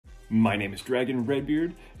My name is Dragon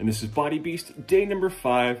Redbeard, and this is Body Beast day number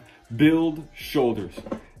 5, build shoulders.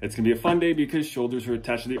 It's gonna be a fun day because shoulders are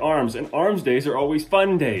attached to the arms, and arms days are always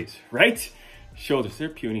fun days, right? Shoulders, they're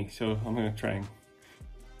puny, so I'm gonna try and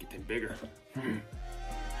get them bigger.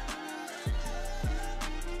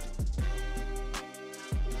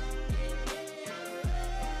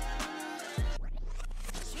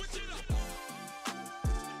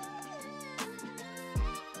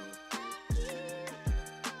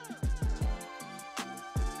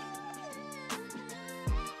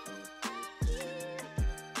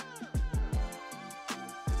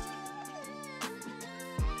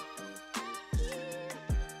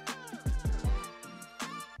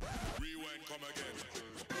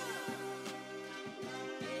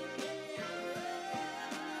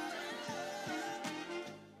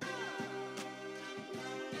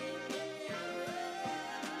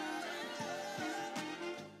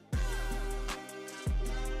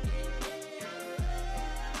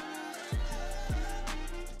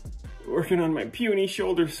 Working on my puny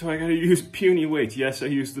shoulders, so I gotta use puny weights. Yes, I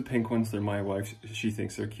use the pink ones. They're my wife's. She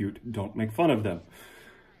thinks they're cute. Don't make fun of them.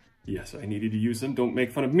 Yes, I needed to use them. Don't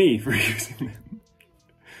make fun of me for using them.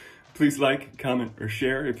 Please like, comment, or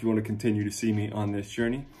share if you want to continue to see me on this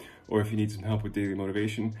journey. Or if you need some help with daily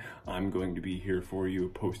motivation, I'm going to be here for you,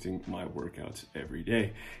 posting my workouts every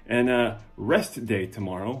day. And rest day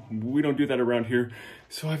tomorrow. We don't do that around here,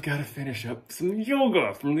 so I've got to finish up some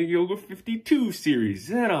yoga from the Yoga 52 series.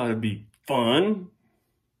 That ought to be fun.